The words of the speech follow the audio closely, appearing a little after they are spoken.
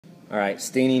Alright,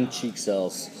 staining cheek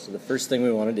cells. So the first thing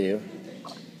we want to do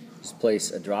is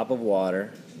place a drop of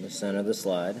water in the center of the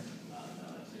slide.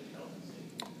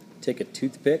 Take a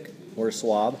toothpick or a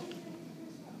swab,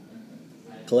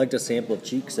 collect a sample of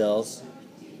cheek cells,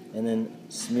 and then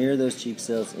smear those cheek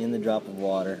cells in the drop of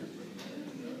water.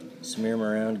 Smear them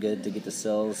around good to get the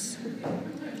cells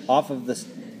off of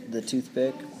the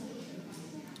toothpick.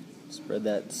 Spread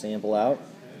that sample out.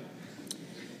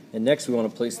 And next we want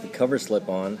to place the cover slip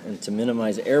on, and to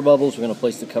minimize air bubbles we're going to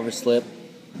place the cover slip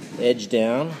edge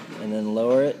down and then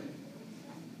lower it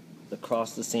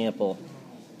across the sample.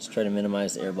 Just try to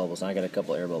minimize the air bubbles. I got a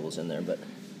couple air bubbles in there, but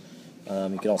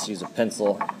you can also use a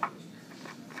pencil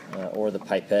or the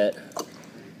pipette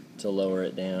to lower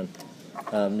it down.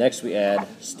 Next we add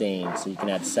stain, so you can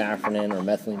add safranin or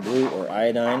methylene blue or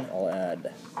iodine. I'll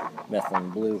add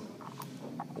methylene blue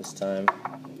this time.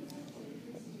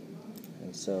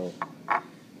 And so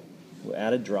we'll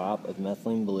add a drop of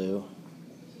methylene blue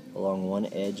along one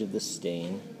edge of the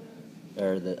stain,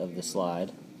 or of the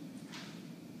slide,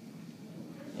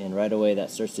 and right away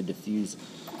that starts to diffuse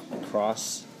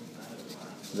across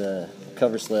the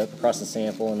cover slip, across the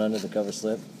sample and under the cover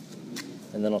slip.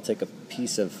 And then I'll take a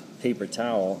piece of paper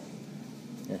towel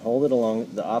and hold it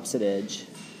along the opposite edge,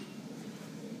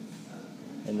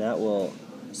 and that will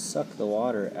suck the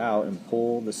water out and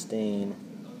pull the stain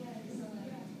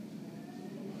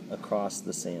across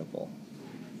the sample.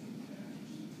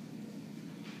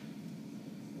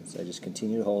 And so I just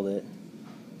continue to hold it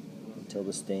until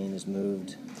the stain is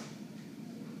moved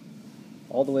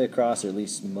all the way across, or at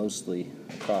least mostly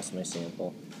across my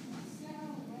sample.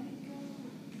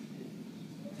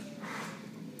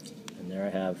 And there I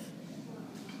have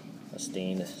a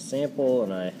stained sample,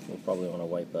 and I will probably want to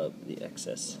wipe up the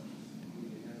excess.